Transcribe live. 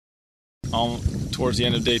towards the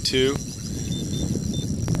end of day 2,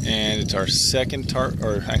 and it's our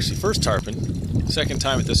first tarpon, second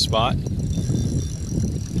time at this spot.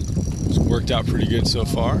 It's worked out pretty good so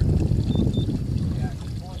far.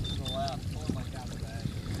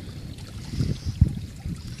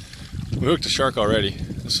 We hooked a shark already.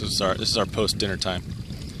 This is our post dinner time.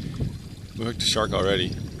 We hooked a shark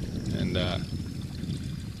already, and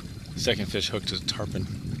second fish hooked a tarpon,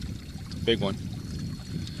 big one.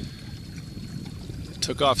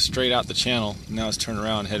 Took off straight out the channel. Now it's turned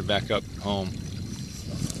around and headed back up home.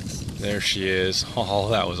 There she is. Oh,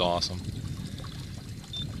 that was awesome.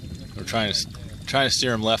 We're trying to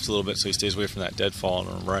steer him left a little bit so he stays away from that deadfall on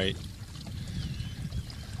the right.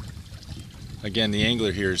 Again, the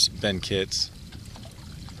angler here is Ben Kitts.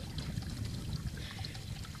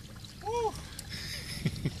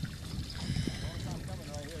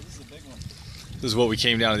 This is what we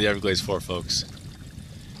came down to the Everglades for, folks.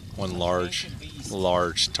 One large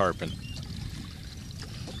tarpon.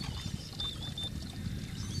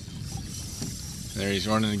 There he's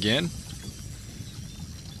running again.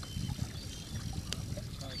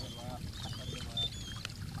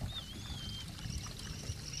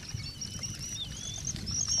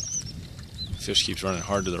 Fish keeps running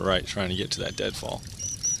hard to the right, trying to get to that deadfall.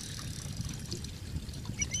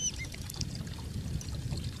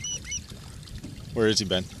 Where is he,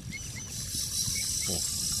 Ben? Oh,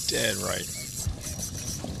 dead right.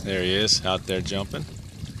 There he is, out there jumping.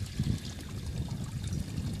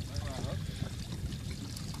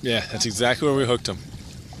 Yeah, that's exactly where we hooked him.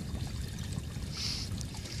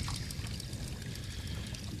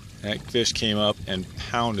 That fish came up and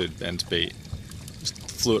pounded Ben's bait. Just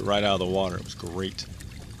flew it right out of the water. It was great.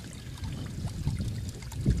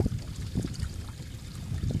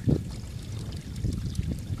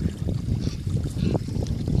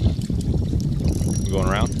 Going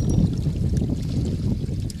around?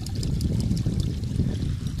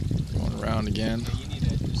 Going around again. Yeah, you need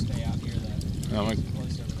to just stay out here though.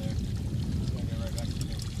 Close over there. It's gonna go right back to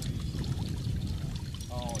me.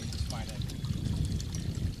 Oh, you just find it.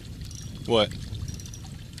 What?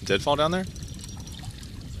 Deadfall down there?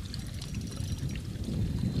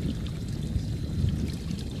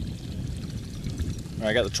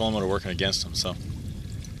 I got the trolling motor working against him, so.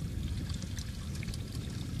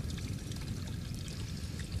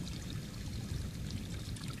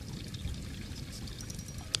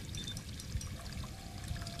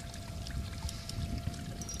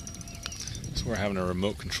 So we're having a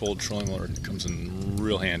remote controlled trolling motor. It comes in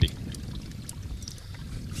real handy.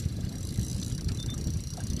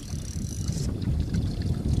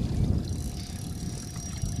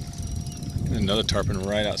 Another tarpon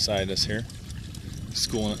right outside us here.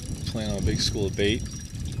 Playing on a big school of bait.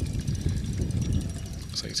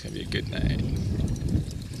 Looks like it's gonna be a good night.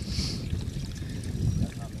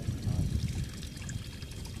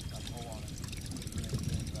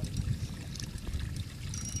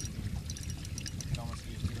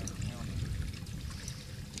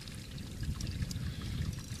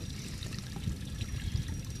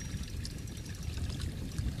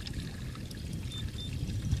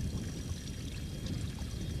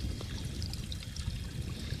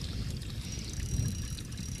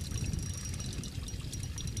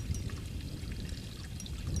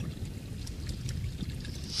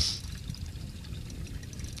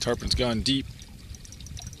 Tarpon's gone deep.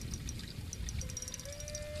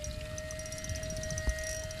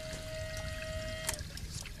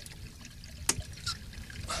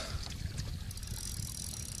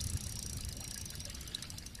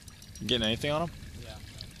 You getting anything on him? Yeah.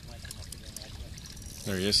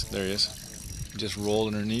 There he is. There he is. He just rolled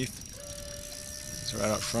underneath. He's right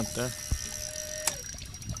out front there.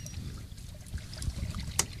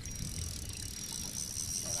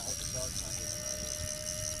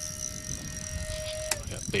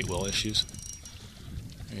 Bait well issues.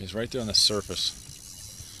 He's right there on the surface.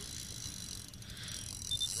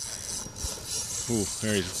 Ooh,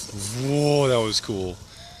 there he's. Whoa, that was cool.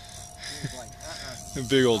 A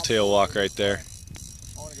big old tail walk right there.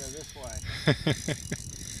 I want to go this way.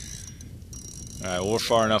 Alright, well, we're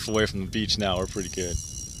far enough away from the beach now. We're pretty good.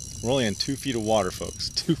 We're only in 2 feet of water, folks.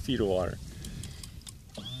 2 feet of water.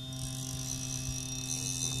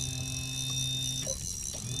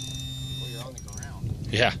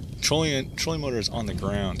 Yeah, trolling motor is on the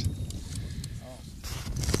ground. Oh.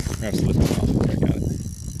 We're going to have to lift it off. Okay.